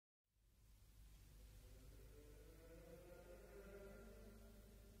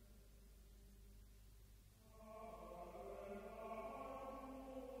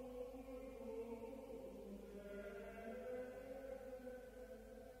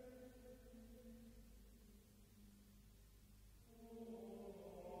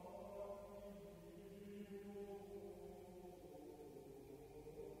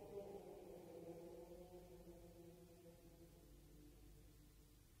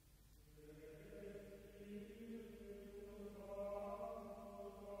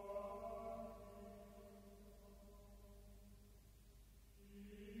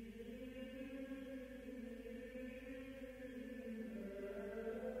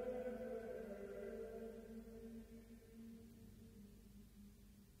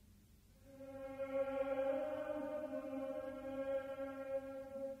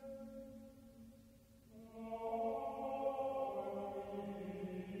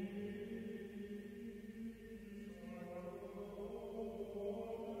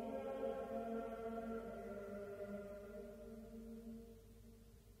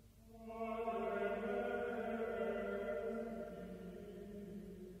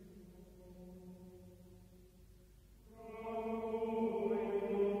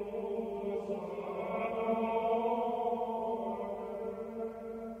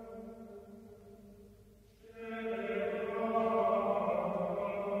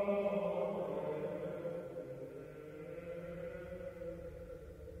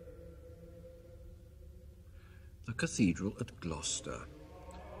Cathedral at Gloucester,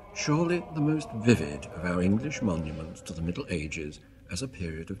 surely the most vivid of our English monuments to the Middle Ages as a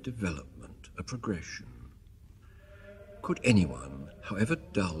period of development, a progression. Could anyone, however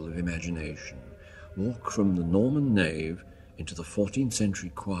dull of imagination, walk from the Norman nave into the 14th century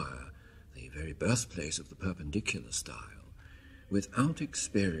choir, the very birthplace of the Perpendicular style, without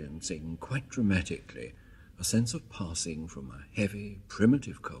experiencing quite dramatically a sense of passing from a heavy,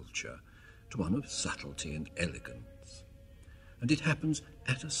 primitive culture to one of subtlety and elegance? And it happens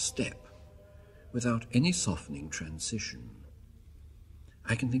at a step, without any softening transition.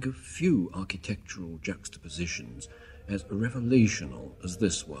 I can think of few architectural juxtapositions as revelational as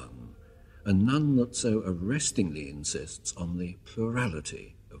this one, and none that so arrestingly insists on the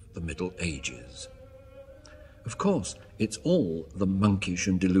plurality of the Middle Ages. Of course, it's all the monkish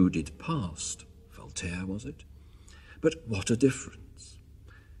and deluded past. Voltaire, was it? But what a difference!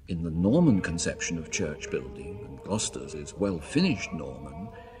 In the Norman conception of church building, and Gloucester's is well-finished Norman,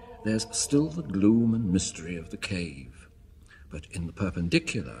 there's still the gloom and mystery of the cave. But in the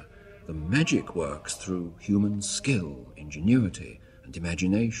Perpendicular, the magic works through human skill, ingenuity, and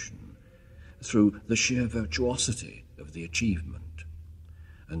imagination, through the sheer virtuosity of the achievement.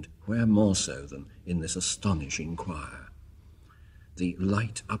 And where more so than in this astonishing choir? The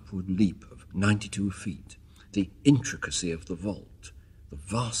light upward leap of 92 feet, the intricacy of the vault, the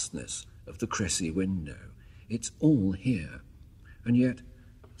vastness of the Cressy window, it's all here. And yet,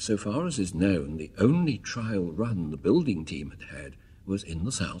 so far as is known, the only trial run the building team had was in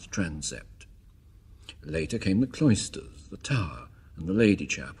the south transept. Later came the cloisters, the tower, and the Lady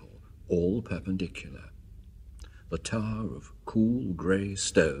Chapel, all Perpendicular. The tower of cool grey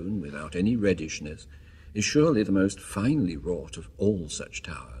stone, without any reddishness, is surely the most finely wrought of all such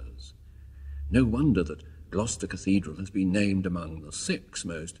towers. No wonder that Gloucester Cathedral has been named among the 6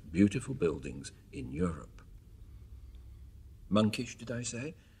 most beautiful buildings in Europe. Monkish, did I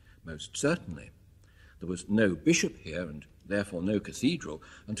say? Most certainly. There was no bishop here, and therefore no cathedral,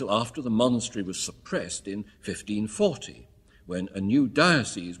 until after the monastery was suppressed in 1540, when a new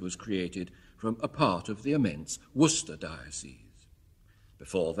diocese was created from a part of the immense Worcester diocese.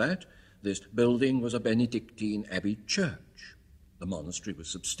 Before that, this building was a Benedictine abbey church. The monastery was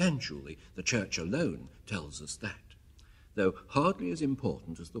substantial, the church alone tells us that, though hardly as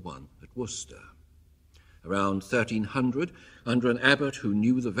important as the one at Worcester. Around 1300, under an abbot who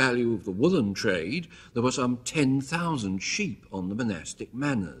knew the value of the woolen trade, there were some 10,000 sheep on the monastic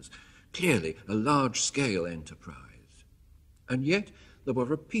manors, clearly a large-scale enterprise. And yet there were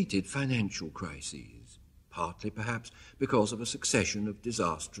repeated financial crises, partly perhaps because of a succession of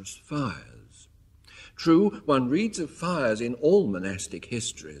disastrous fires. True, one reads of fires in all monastic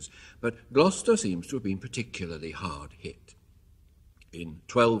histories, but Gloucester seems to have been particularly hard hit. In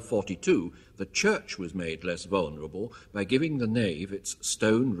 1242, the church was made less vulnerable by giving the nave its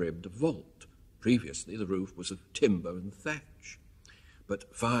stone-ribbed vault. Previously, the roof was of timber and thatch.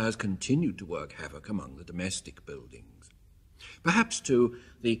 But fires continued to work havoc among the domestic buildings. Perhaps, too,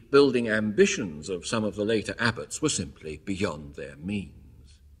 the building ambitions of some of the later abbots were simply beyond their means.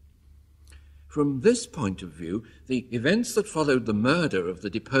 From this point of view, the events that followed the murder of the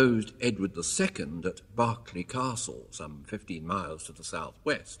deposed Edward II at Berkeley Castle, some 15 miles to the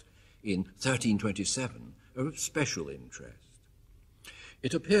southwest, in 1327, are of special interest.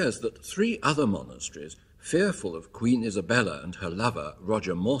 It appears that 3 other monasteries, fearful of Queen Isabella and her lover,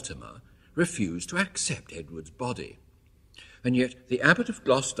 Roger Mortimer, refused to accept Edward's body. And yet the Abbot of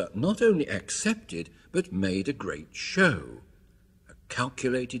Gloucester not only accepted, but made a great show. A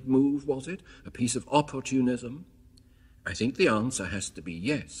calculated move, was it? A piece of opportunism? I think the answer has to be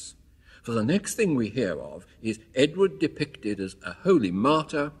yes, for the next thing we hear of is Edward depicted as a holy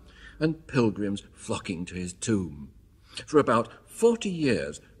martyr and pilgrims flocking to his tomb. For about 40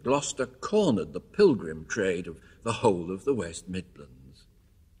 years, Gloucester cornered the pilgrim trade of the whole of the West Midlands.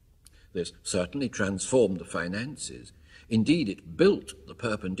 This certainly transformed the finances. Indeed, it built the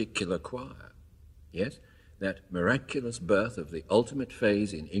Perpendicular choir. Yes, that miraculous birth of the ultimate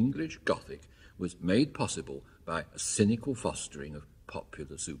phase in English Gothic was made possible by a cynical fostering of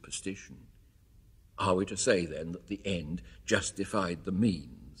popular superstition. Are we to say, then, that the end justified the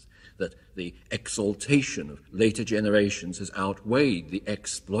means, that the exaltation of later generations has outweighed the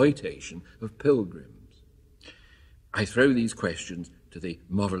exploitation of pilgrims? I throw these questions to the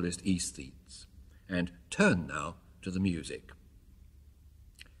moralist aesthetes, and turn now to the music.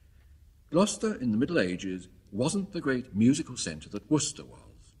 Gloucester in the Middle Ages wasn't the great musical centre that Worcester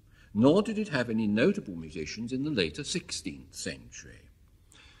was, nor did it have any notable musicians in the later 16th century.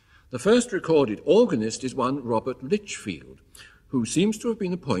 The first recorded organist is one Robert Lichfield, who seems to have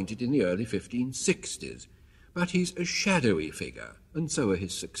been appointed in the early 1560s, but he's a shadowy figure, and so are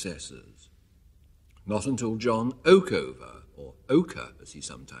his successors. Not until John Okeover, or Oker as he's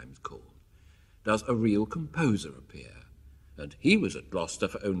sometimes called, does a real composer appear, and he was at Gloucester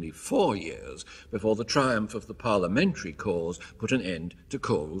for only 4 years before the triumph of the parliamentary cause put an end to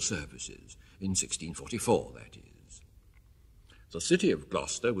choral services, in 1644, that is. The city of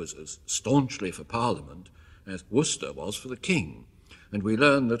Gloucester was as staunchly for Parliament as Worcester was for the king, and we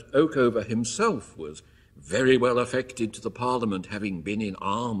learn that Okeover himself was very well affected to the Parliament having been in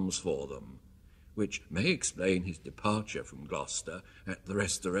arms for them, which may explain his departure from Gloucester at the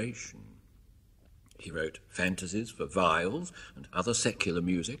Restoration. He wrote fantasies for viols and other secular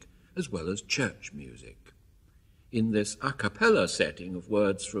music, as well as church music. In this a cappella setting of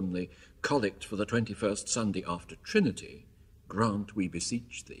words from the Collect for the 21st Sunday after Trinity, Grant we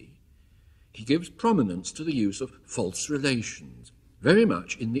beseech thee, he gives prominence to the use of false relations, very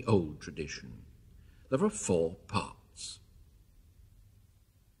much in the old tradition. There are 4 parts.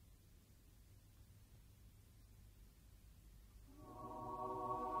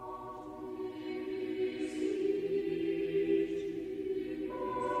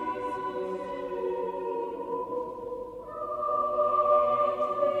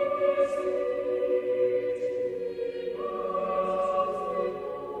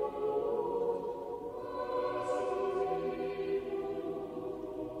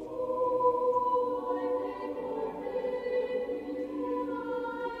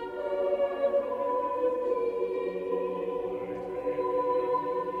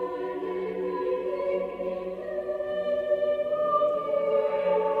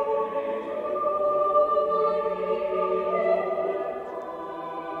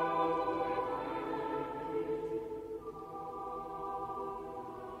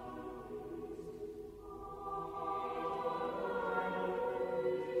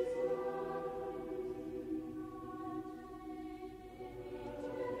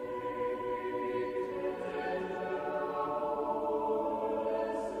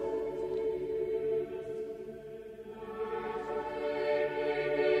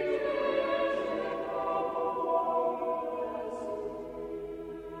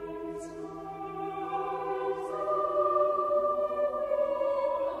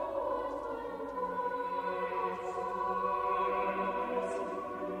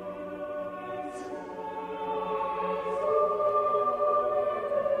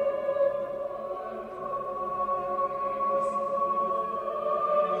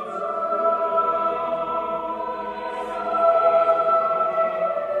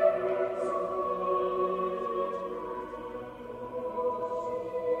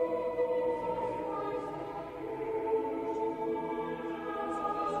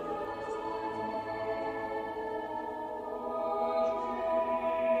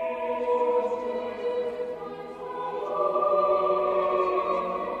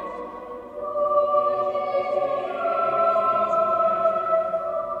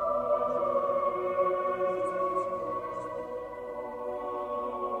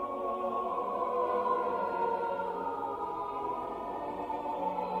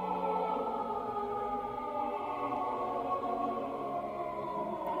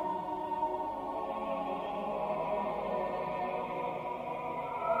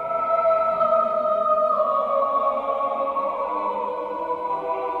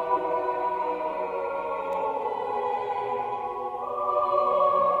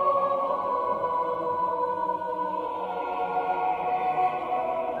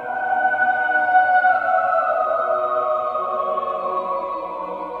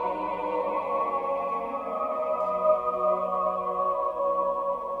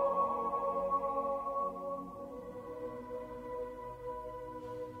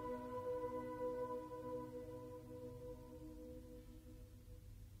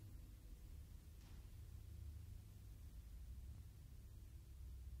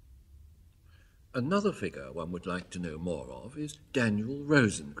 Another figure one would like to know more of is Daniel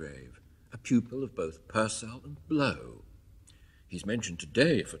Roseingrave, a pupil of both Purcell and Blow. He's mentioned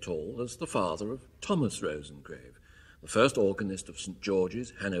today, if at all, as the father of Thomas Roseingrave, the first organist of St.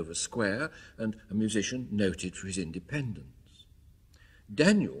 George's, Hanover Square, and a musician noted for his independence.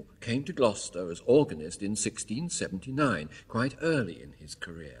 Daniel came to Gloucester as organist in 1679, quite early in his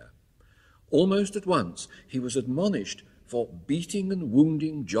career. Almost at once he was admonished for beating and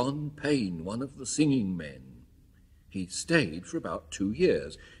wounding John Payne, one of the singing men. He stayed for about 2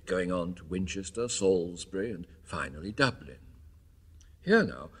 years, going on to Winchester, Salisbury, and finally Dublin. Here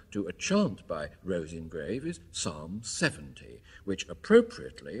now, to a chant by Roseingrave is Psalm 70, which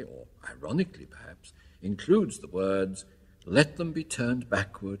appropriately, or ironically perhaps, includes the words, let them be turned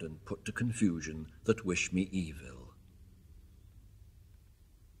backward and put to confusion that wish me evil.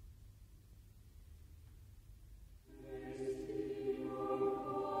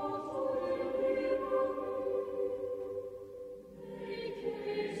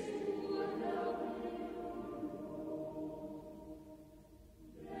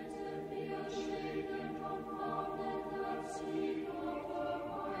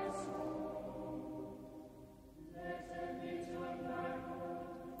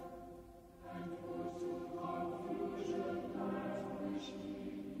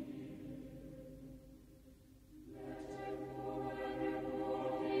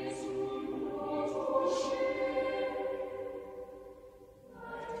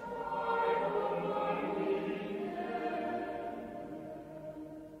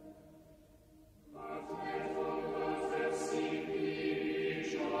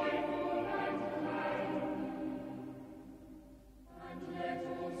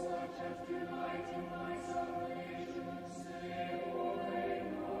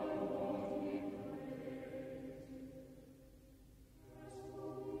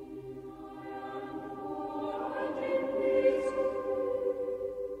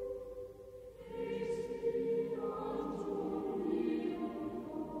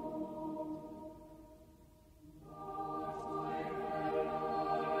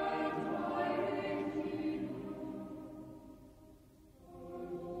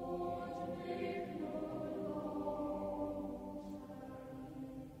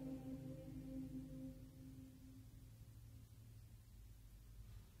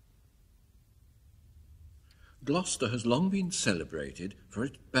 Gloucester has long been celebrated for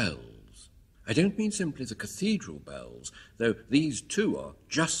its bells. I don't mean simply the cathedral bells, though these too are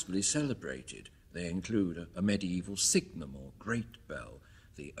justly celebrated. They include a medieval signum or great bell,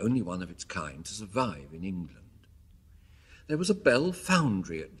 the only one of its kind to survive in England. There was a bell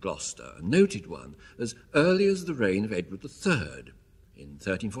foundry at Gloucester, a noted one, as early as the reign of Edward III. In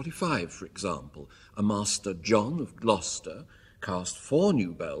 1345, for example, a Master John of Gloucester cast 4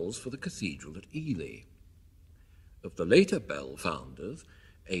 new bells for the cathedral at Ely. Of the later bell founders,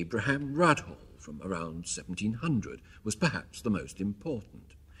 Abraham Radhall, from around 1700, was perhaps the most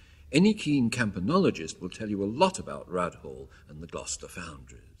important. Any keen campanologist will tell you a lot about Radhall and the Gloucester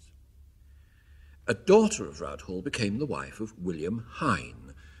foundries. A daughter of Radhall became the wife of William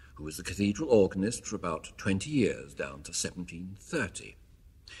Hine, who was the cathedral organist for about 20 years, down to 1730.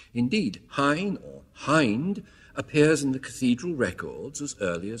 Indeed, Hine, or Hind, appears in the cathedral records as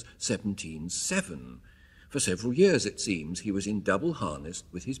early as 1707. For several years, it seems, he was in double harness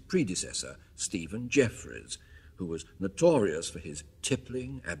with his predecessor, Stephen Jeffreys, who was notorious for his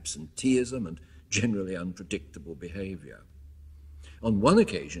tippling, absenteeism, and generally unpredictable behaviour. On one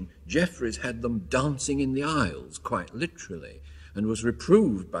occasion, Jeffreys had them dancing in the aisles, quite literally, and was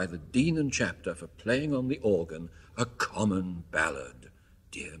reproved by the dean and chapter for playing on the organ a common ballad.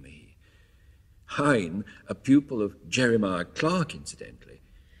 Dear me. Hine, a pupil of Jeremiah Clarke, incidentally,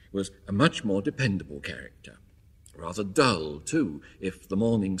 was a much more dependable character. Rather dull, too, if the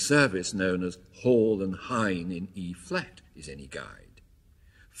morning service known as Hall and Hine in E-flat is any guide.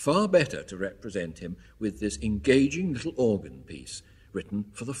 Far better to represent him with this engaging little organ piece written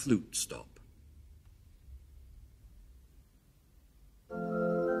for the flute stop.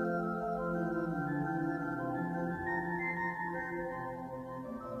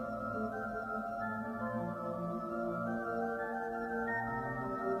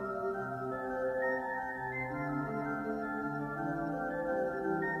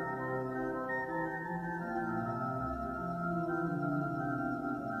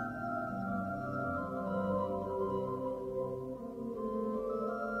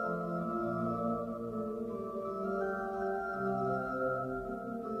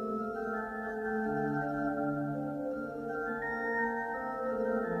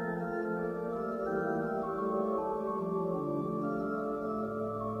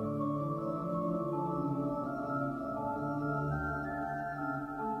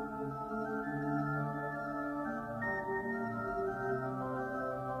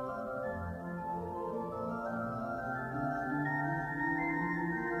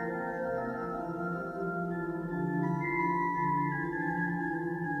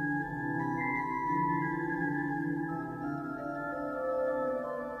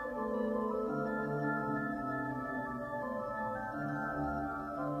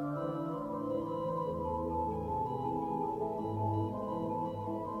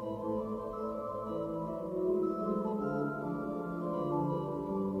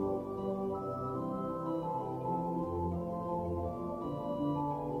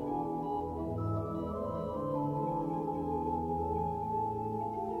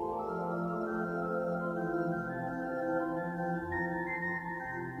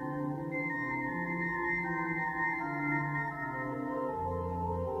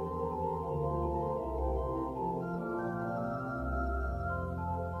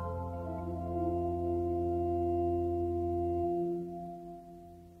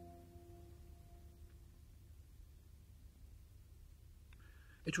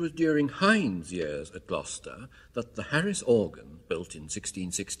 It was during Hine's years at Gloucester that the Harris organ, built in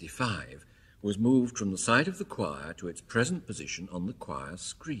 1665, was moved from the side of the choir to its present position on the choir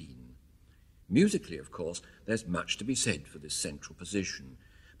screen. Musically, of course, there's much to be said for this central position,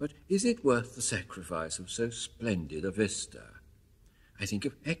 but is it worth the sacrifice of so splendid a vista? I think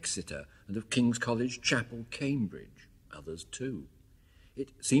of Exeter and of King's College Chapel, Cambridge, others too.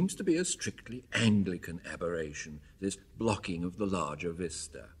 It seems to be a strictly Anglican aberration, this blocking of the larger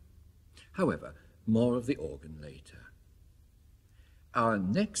vista. However, more of the organ later. Our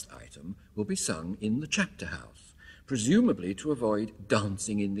next item will be sung in the chapter house, presumably to avoid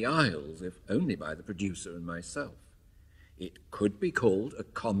dancing in the aisles, if only by the producer and myself. It could be called a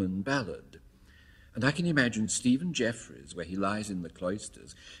common ballad, and I can imagine Stephen Jeffreys, where he lies in the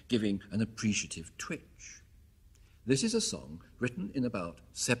cloisters, giving an appreciative twitch. This is a song written in about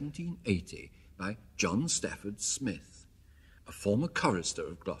 1780 by John Stafford Smith, a former chorister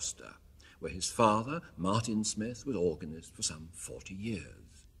of Gloucester, where his father, Martin Smith, was organist for some 40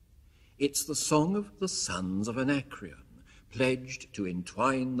 years. It's the song of the sons of Anacreon, pledged to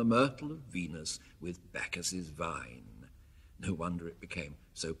entwine the myrtle of Venus with Bacchus's vine. No wonder it became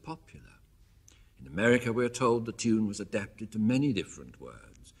so popular. In America, we're told the tune was adapted to many different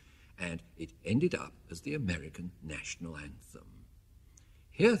words, and it ended up as the American national anthem.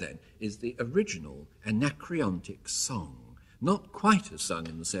 Here, then, is the original Anacreontic song, not quite as sung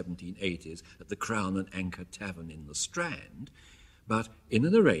in the 1780s at the Crown and Anchor Tavern in the Strand, but in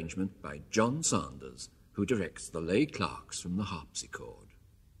an arrangement by John Sanders, who directs the lay clerks from the harpsichord.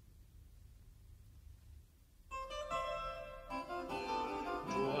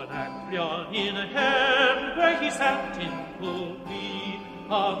 Anacreon in heaven, where he sat in glory,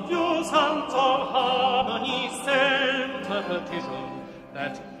 a few sons of harmony sent a petition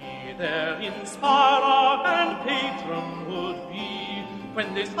that he their inspirer and patron would be.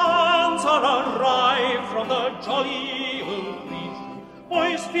 When this answer arrived from the jolly old priest,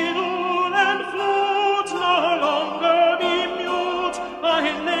 voice, fiddle, and flute no longer be mute. I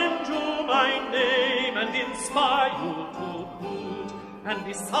lend you my name and inspire you to good. And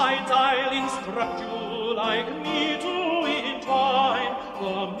besides, I'll instruct you like me to entwine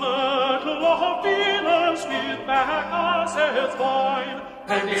the myrtle of Venus with Bacchus's vine.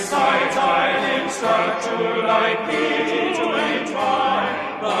 And besides, I'll instruct you like me to entwine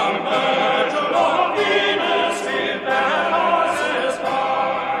the myrtle of Venus with Bacchus's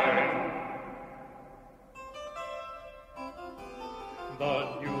vine. The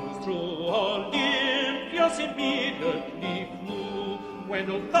news through Olympus immediately flew, when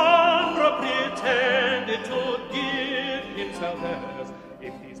Okeover pretended to give himself as,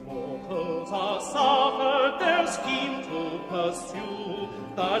 if these mortals are suffered their scheme to pursue,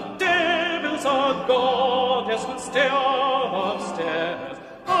 the devils are goddess will stay upstairs.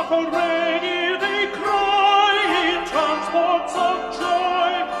 Up already they cry in transports of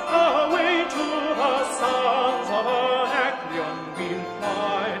joy, away to the sons of Anacreon we'll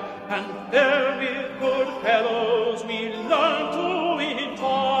fly, and there with good fellows we learn to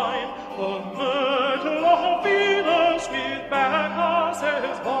entwine the myrtle of Venus with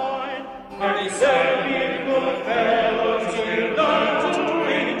Bacchus's vine. And there with good fellows we learn to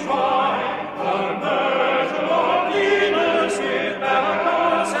entwine the myrtle of Venus with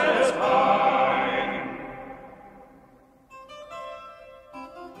Bacchus's vine.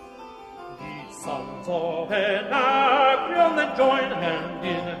 The sons of Anacreon then join hand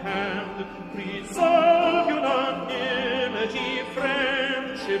in hand, preserve unanimity,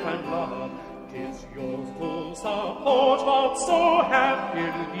 friendship, and love. 'Tis yours to support what so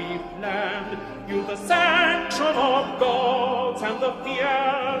happily planned. You've the sanction of gods and the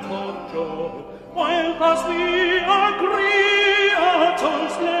fiat of Jove. While thus we agree, a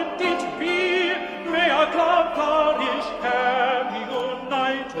toast let it be. May our club flourish, happy,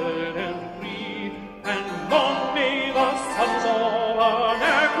 united, and free. And long may the sons of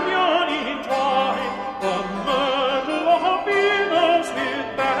Anacreon entwine the myrtle of Venus with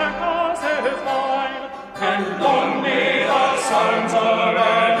Bacchus's vine. And long may the sons of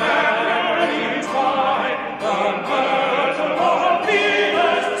Anacreon entwine the myrtle of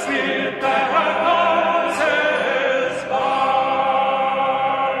Venus with Bacchus's vine.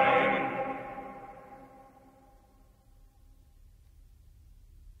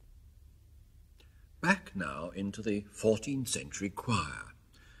 Back now into the 14th century choir,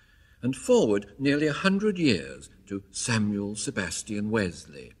 and forward nearly 100 years to Samuel Sebastian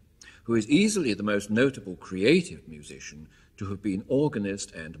Wesley, who is easily the most notable creative musician to have been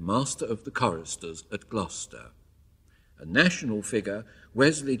organist and master of the choristers at Gloucester. A national figure,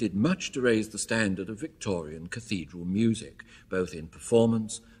 Wesley did much to raise the standard of Victorian cathedral music, both in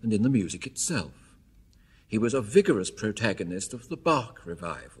performance and in the music itself. He was a vigorous protagonist of the Bach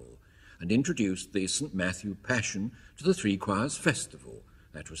revival and introduced the St. Matthew Passion to the Three Choirs Festival,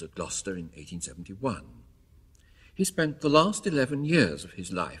 that was at Gloucester in 1871. He spent the last 11 years of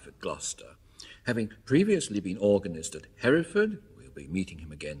his life at Gloucester, having previously been organist at Hereford, we'll be meeting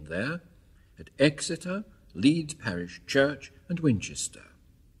him again there, at Exeter, Leeds Parish Church and Winchester.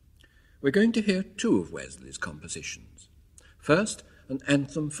 We're going to hear two of Wesley's compositions. First, an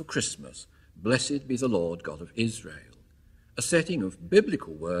anthem for Christmas, Blessed be the Lord God of Israel, a setting of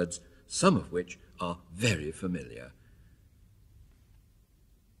biblical words, some of which are very familiar.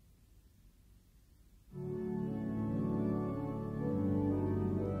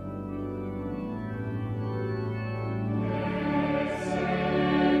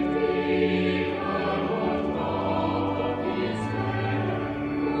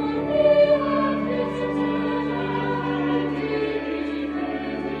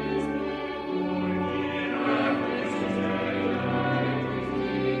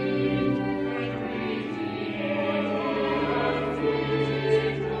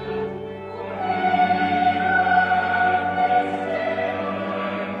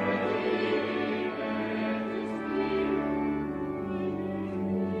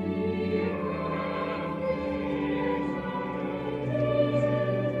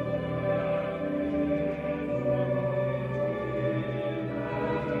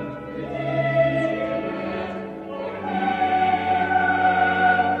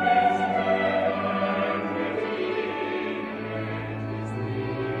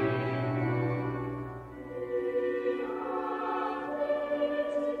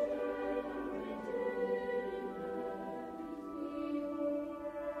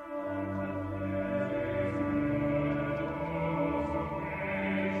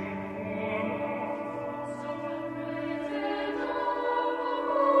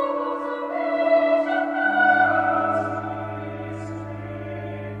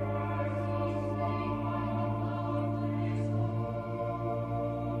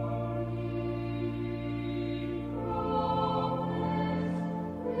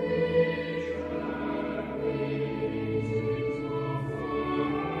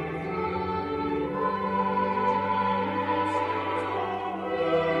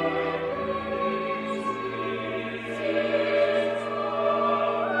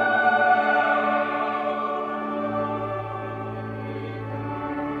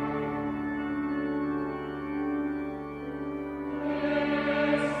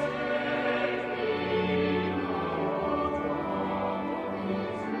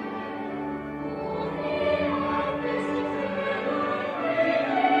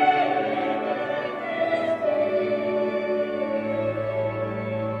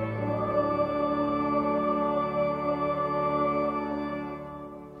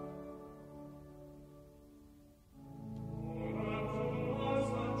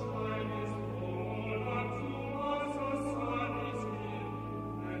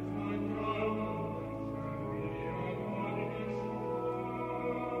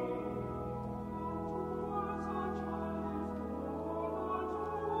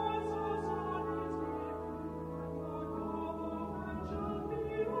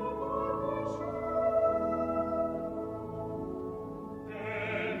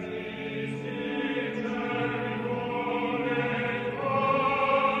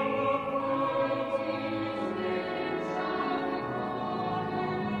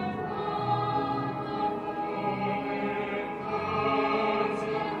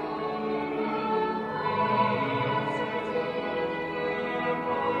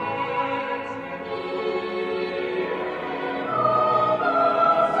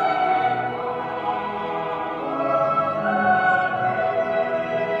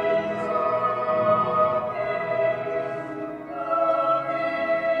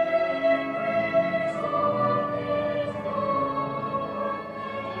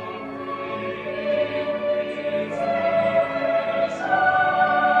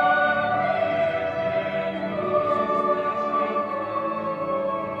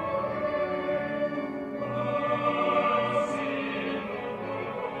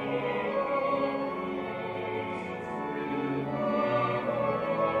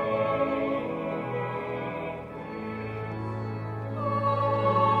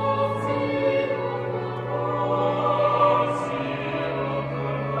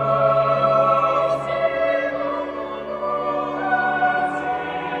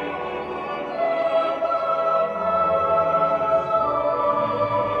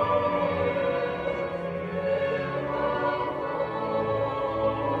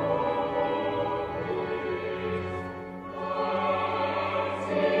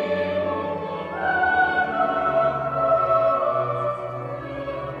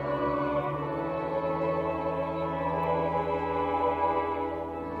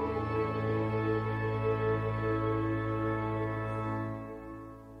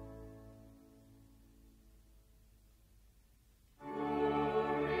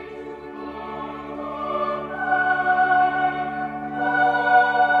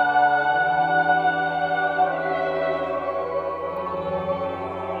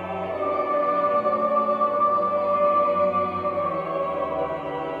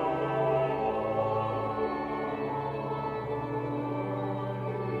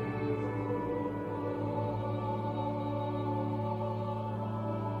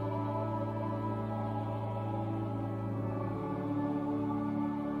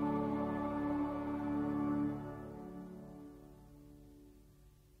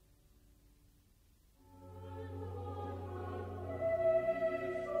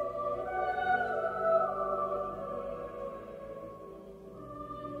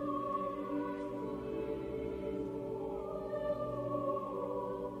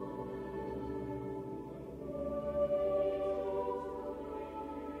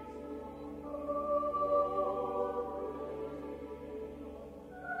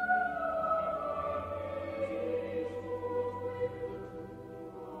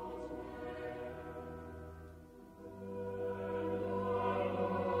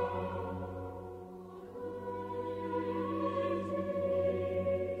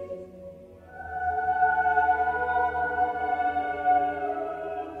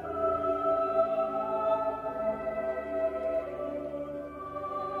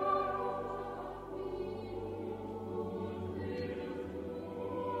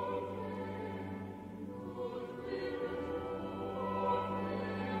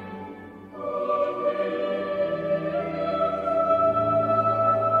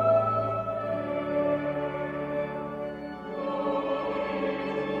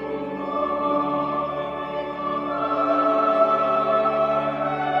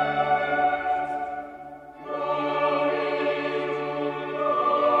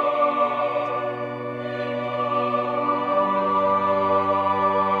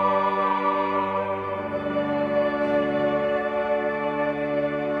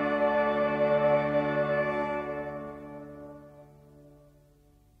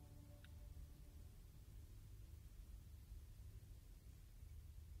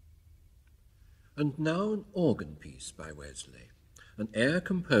 And now an organ piece by Wesley, an air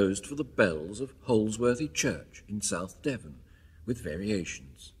composed for the bells of Holsworthy Church in South Devon, with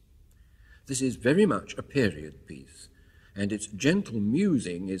variations. This is very much a period piece, and its gentle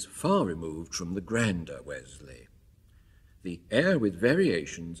musing is far removed from the grander Wesley. The air with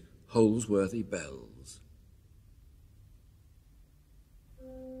variations, Holsworthy Bells.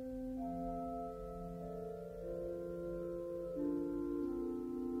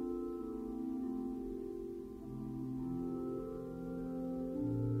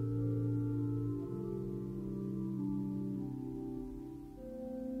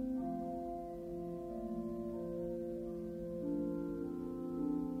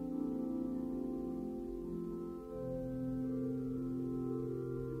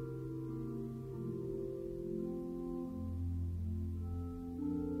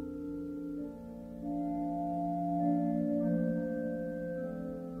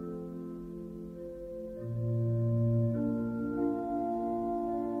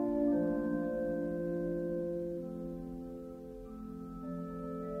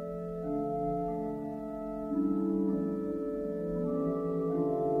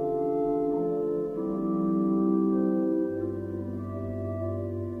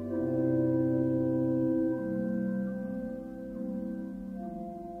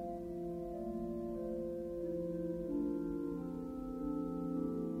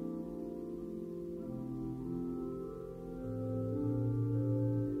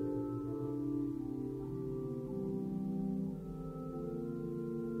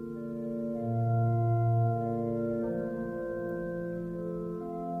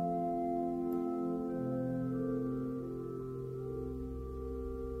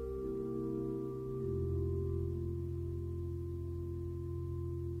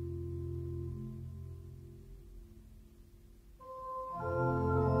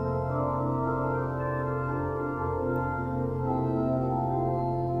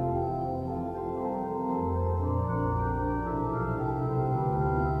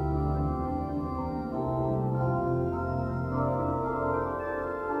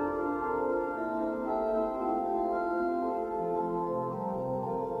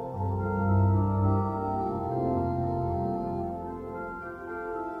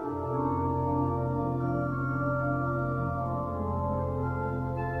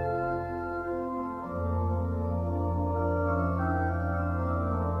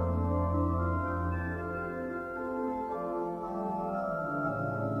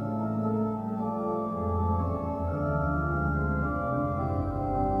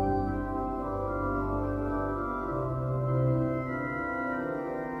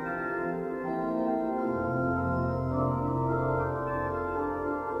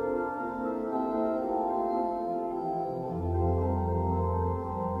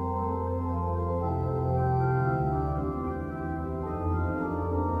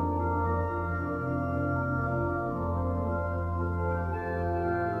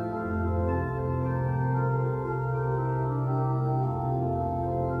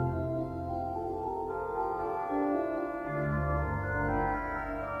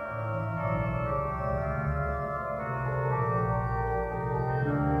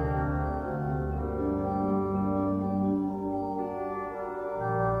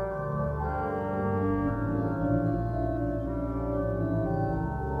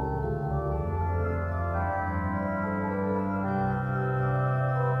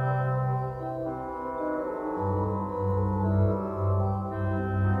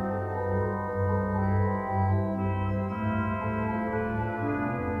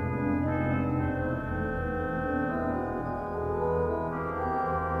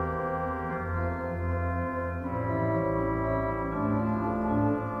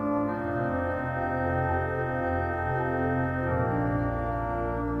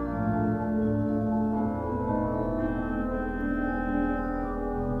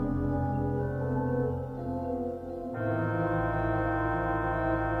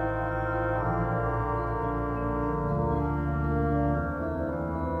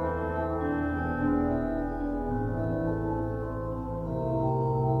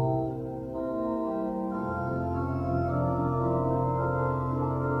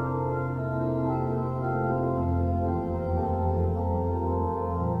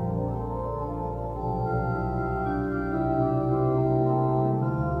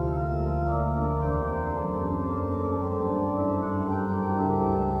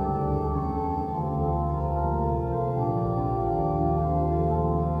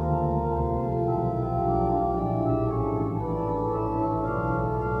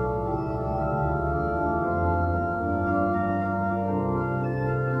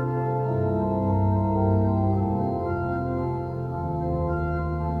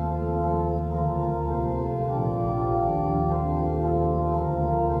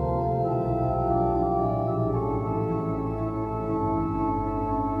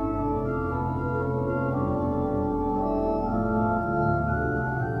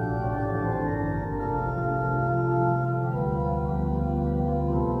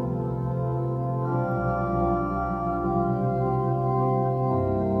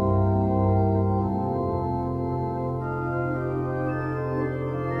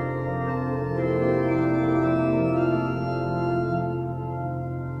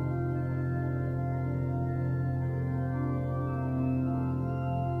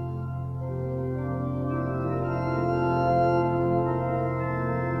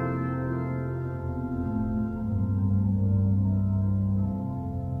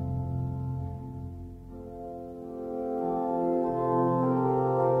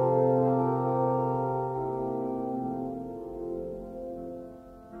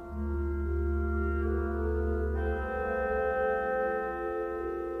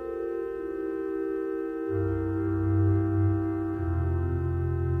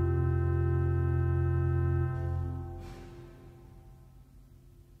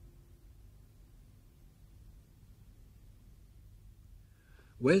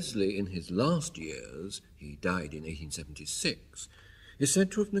 Wesley, in his last years, he died in 1876, is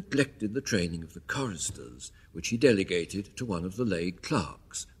said to have neglected the training of the choristers, which he delegated to one of the lay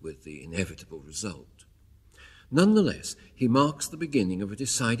clerks, with the inevitable result. Nonetheless, he marks the beginning of a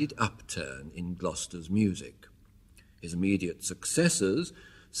decided upturn in Gloucester's music. His immediate successors,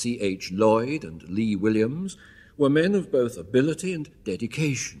 C.H. Lloyd and Lee Williams, were men of both ability and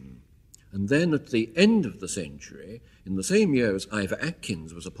dedication. And then at the end of the century, in the same year as Ivor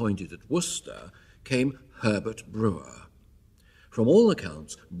Atkins was appointed at Worcester, came Herbert Brewer. From all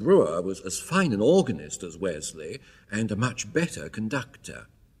accounts, Brewer was as fine an organist as Wesley and a much better conductor.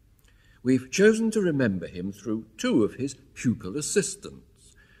 We've chosen to remember him through two of his pupil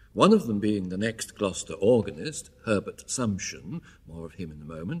assistants, one of them being the next Gloucester organist, Herbert Sumsion, more of him in a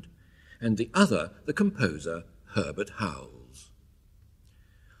moment, and the other the composer, Herbert Howells.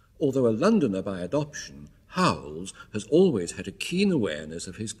 Although a Londoner by adoption, Howells has always had a keen awareness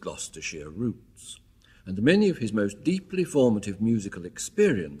of his Gloucestershire roots, and many of his most deeply formative musical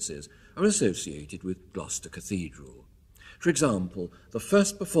experiences are associated with Gloucester Cathedral. For example, the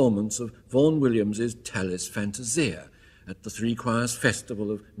first performance of Vaughan Williams's Tallis Fantasia at the Three Choirs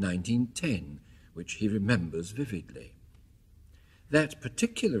Festival of 1910, which he remembers vividly. That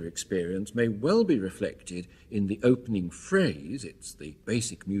particular experience may well be reflected in the opening phrase, it's the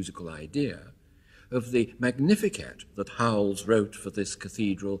basic musical idea, of the Magnificat that Howells wrote for this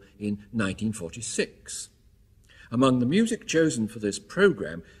cathedral in 1946. Among the music chosen for this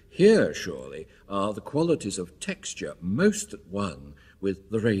programme, here, surely, are the qualities of texture most at one with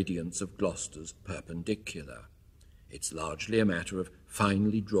the radiance of Gloucester's Perpendicular. It's largely a matter of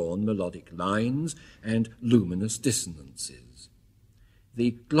finely drawn melodic lines and luminous dissonances.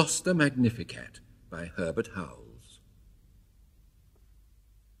 The Gloucester Magnificat by Herbert Howells.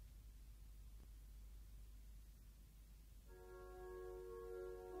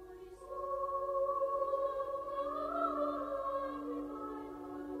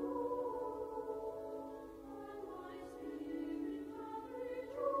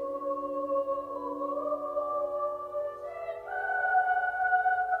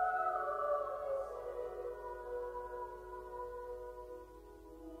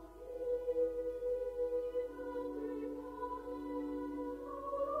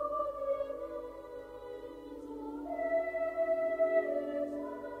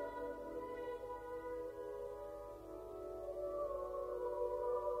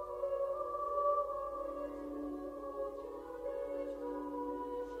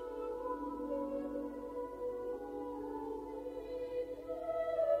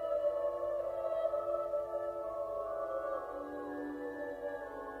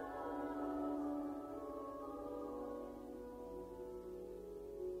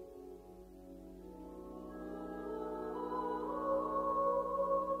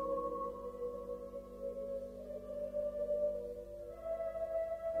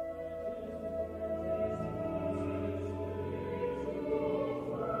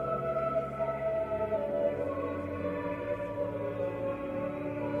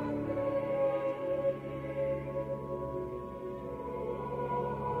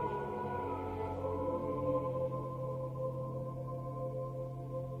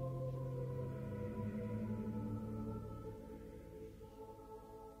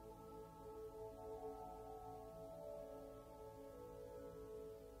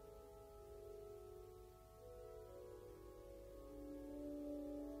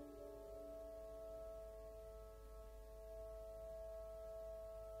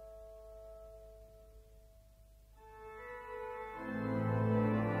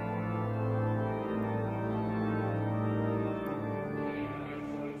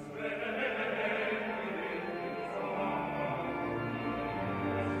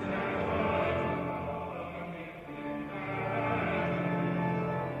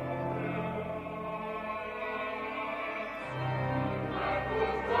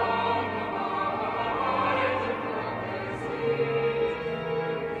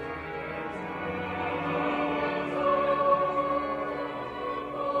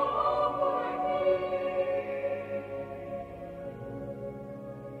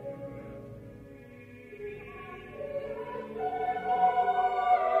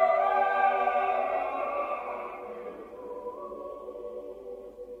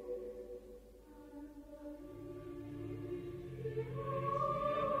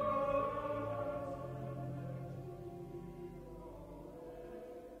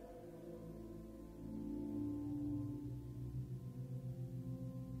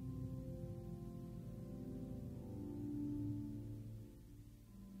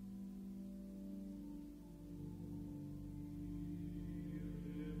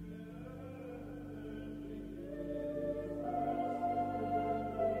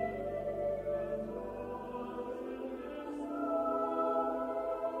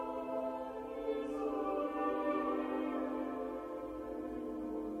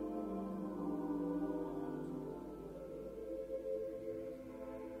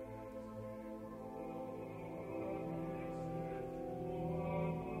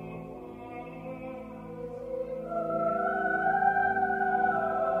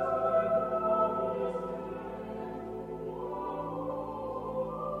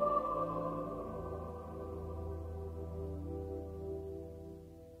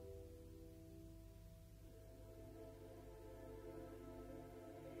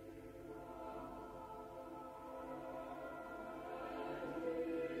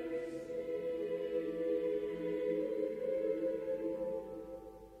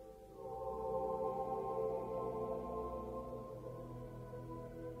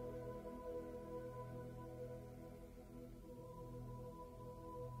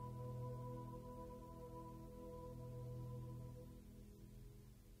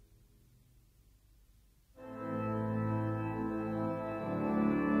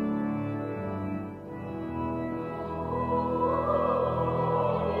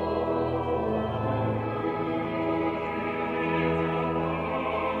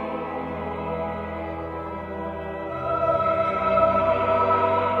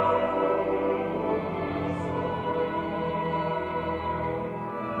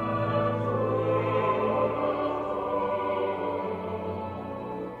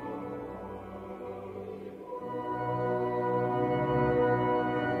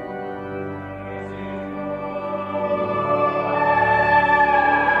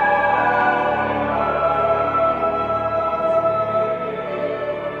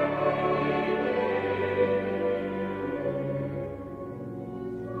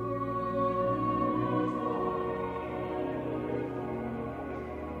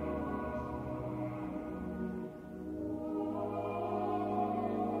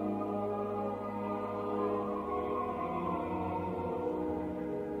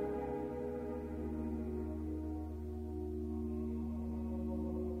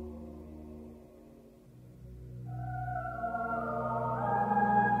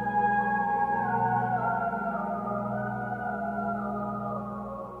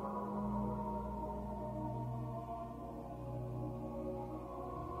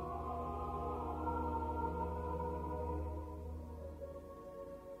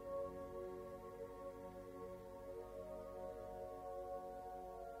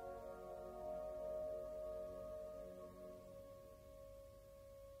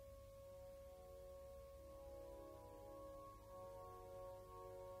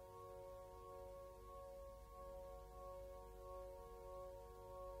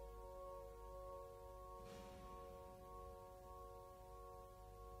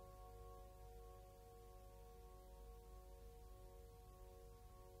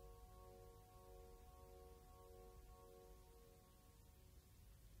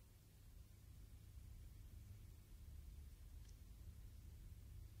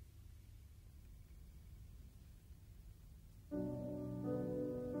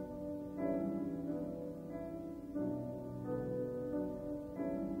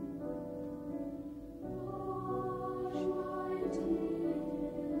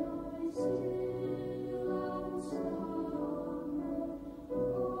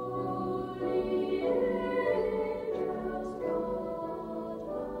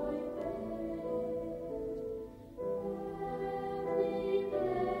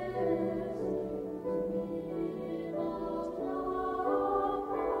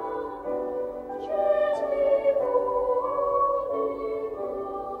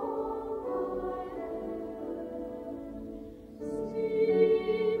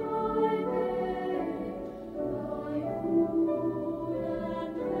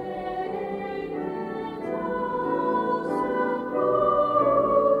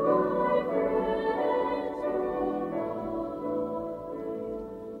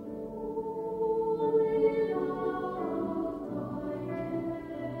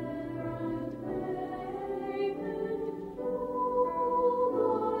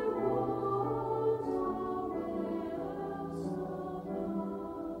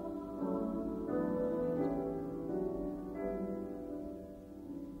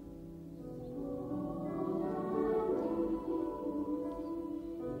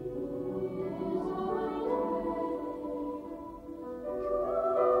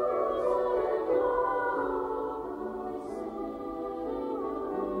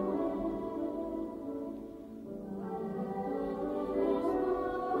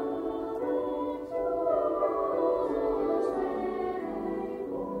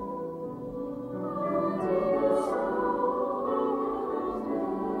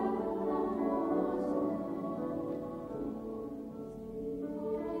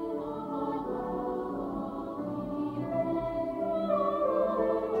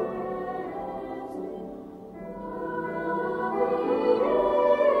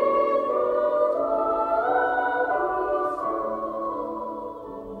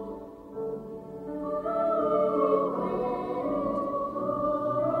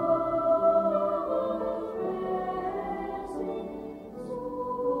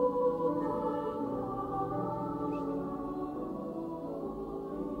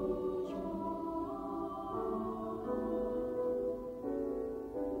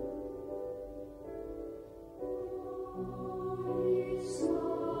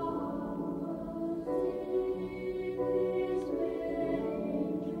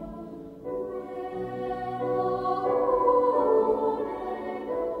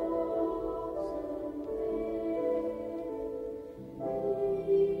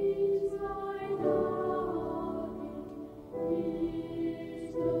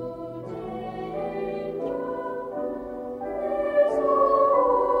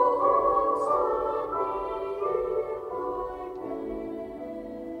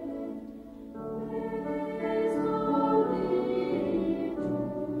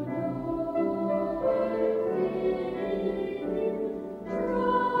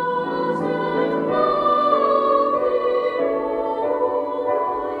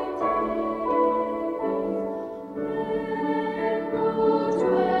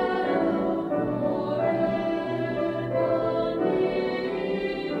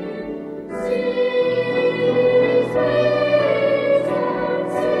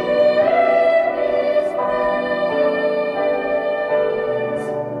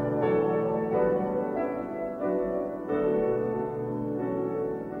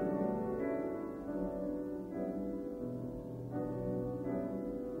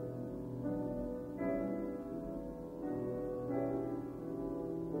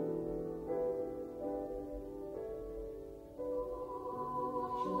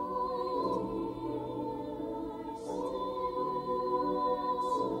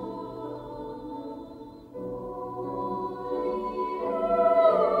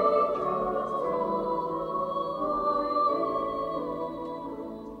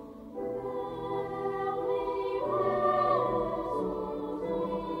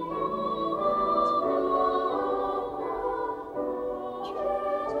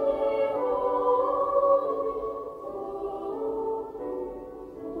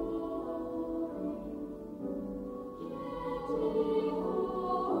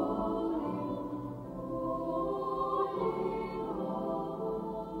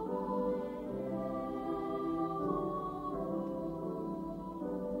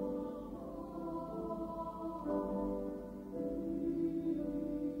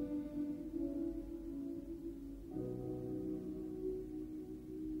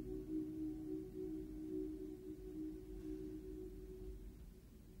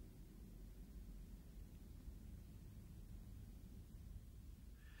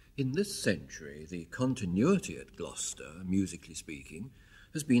 In this century, the continuity at Gloucester, musically speaking,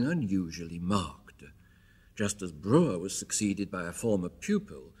 has been unusually marked. Just as Brewer was succeeded by a former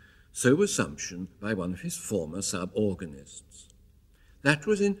pupil, so was Sumsion by one of his former sub-organists. That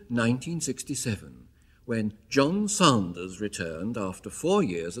was in 1967, when John Sanders returned after 4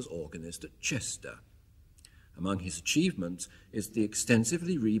 years as organist at Chester. Among his achievements is the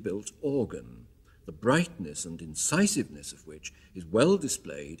extensively rebuilt organ, the brightness and incisiveness of which is well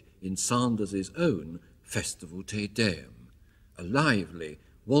displayed in Sanders's own Festival Te Deum, a lively,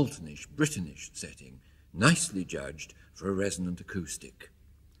 Waltonish, Brittonish setting, nicely judged for a resonant acoustic.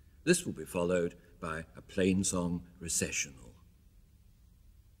 This will be followed by a plain song recessional.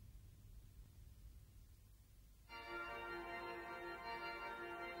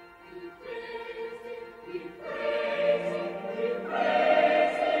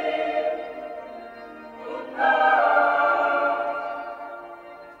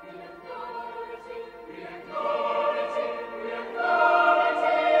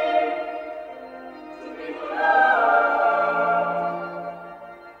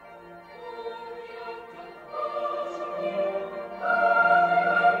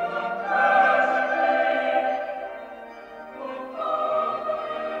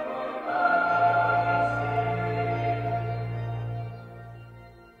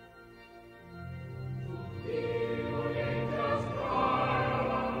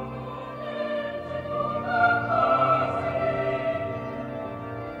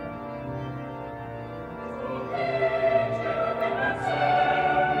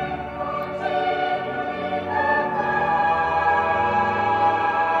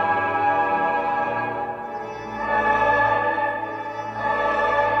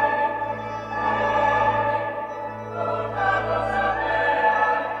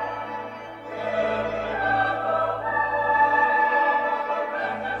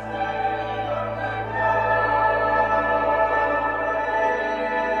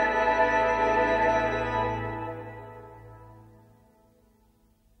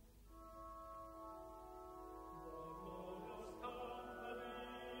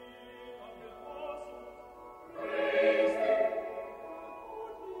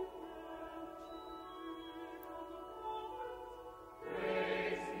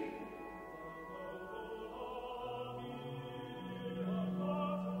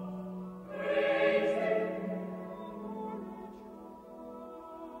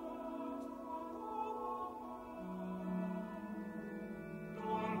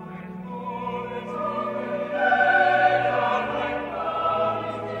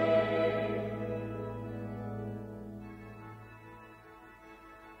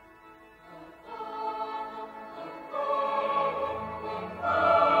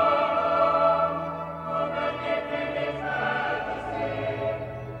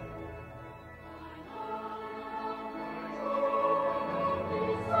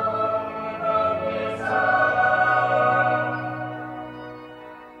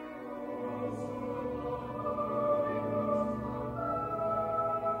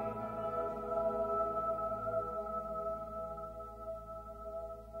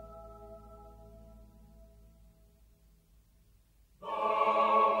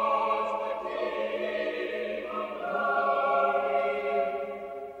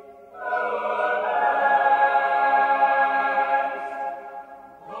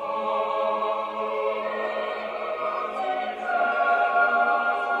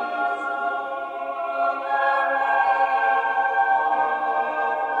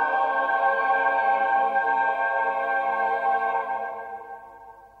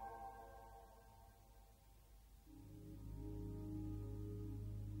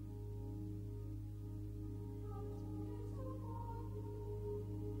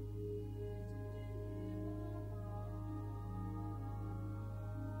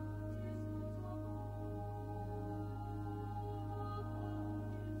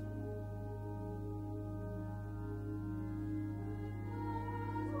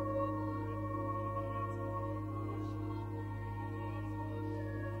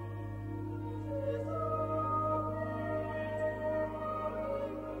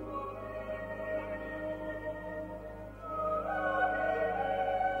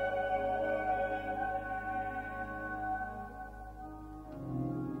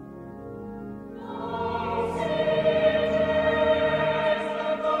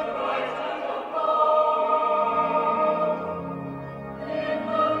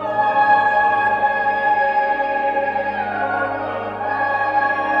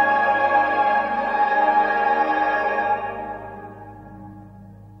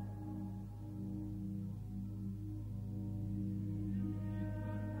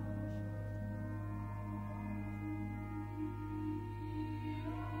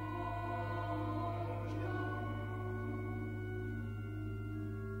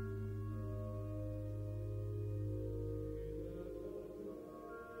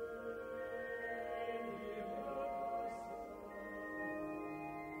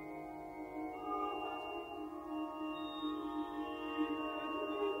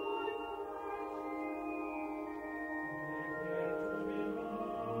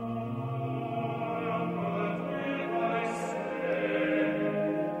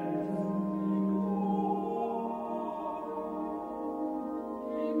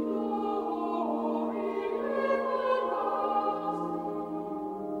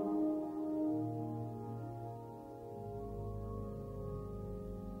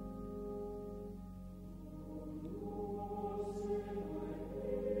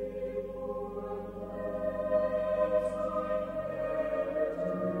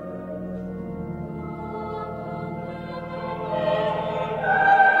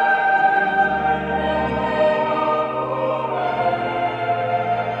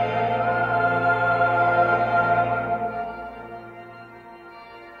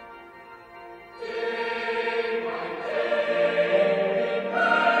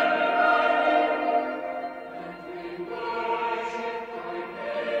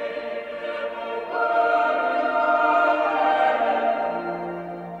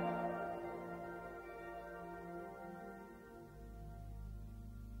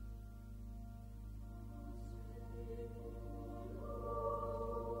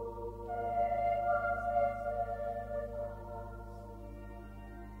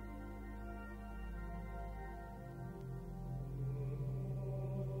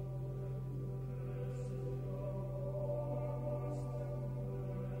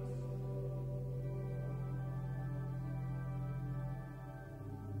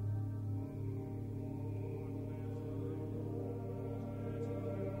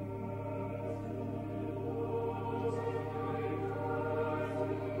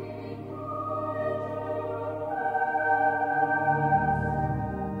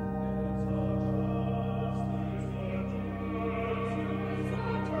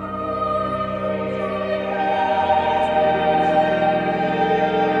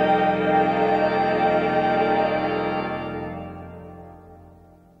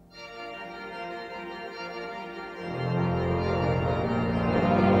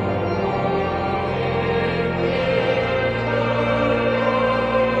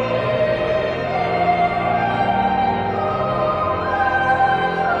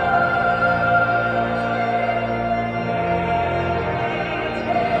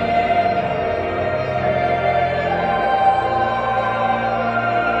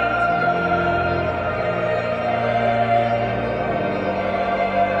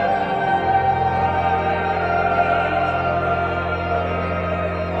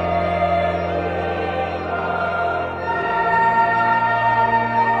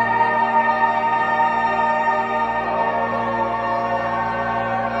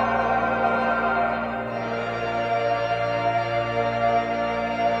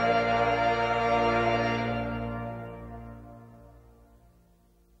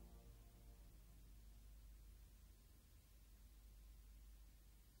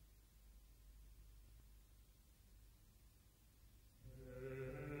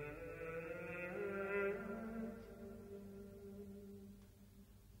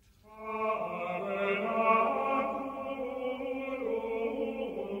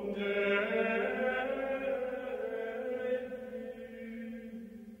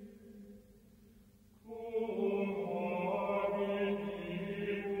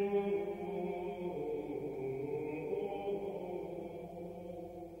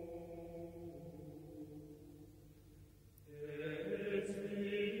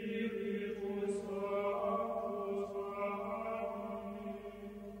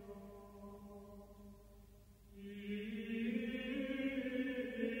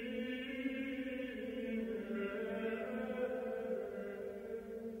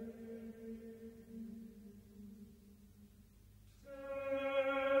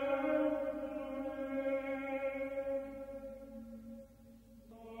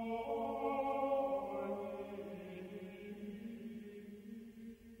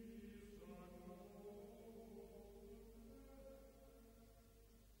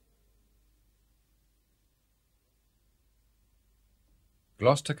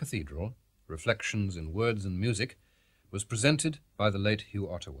 Gloucester Cathedral, Reflections in Words and Music, was presented by the late Hugh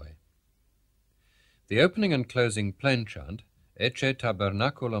Ottaway. The opening and closing plain chant, Ecce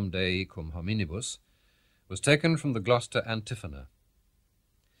tabernaculum Dei cum hominibus, was taken from the Gloucester Antiphoner.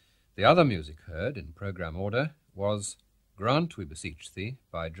 The other music heard in programme order was Grant, We Beseech Thee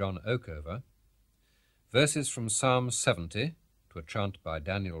by John Okeover, verses from Psalm 70 to a chant by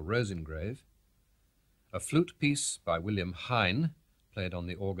Daniel Roseingrave, a flute piece by William Hine, played on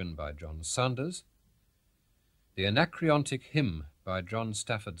the organ by John Sanders, the Anacreontic hymn by John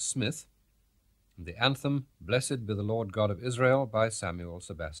Stafford Smith, and the anthem Blessed be the Lord God of Israel by Samuel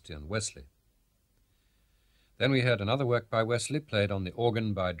Sebastian Wesley. Then we heard another work by Wesley, played on the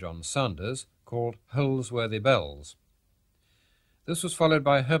organ by John Sanders, called Holsworthy Bells. This was followed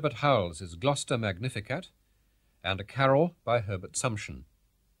by Herbert Howells' Gloucester Magnificat and a carol by Herbert Sumsion.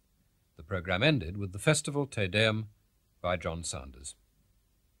 The programme ended with the festival Te Deum by John Sanders.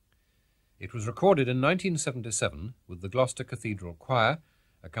 It was recorded in 1977 with the Gloucester Cathedral Choir,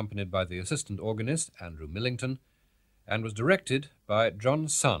 accompanied by the assistant organist Andrew Millington, and was directed by John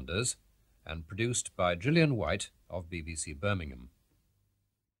Sanders and produced by Gillian White of BBC Birmingham.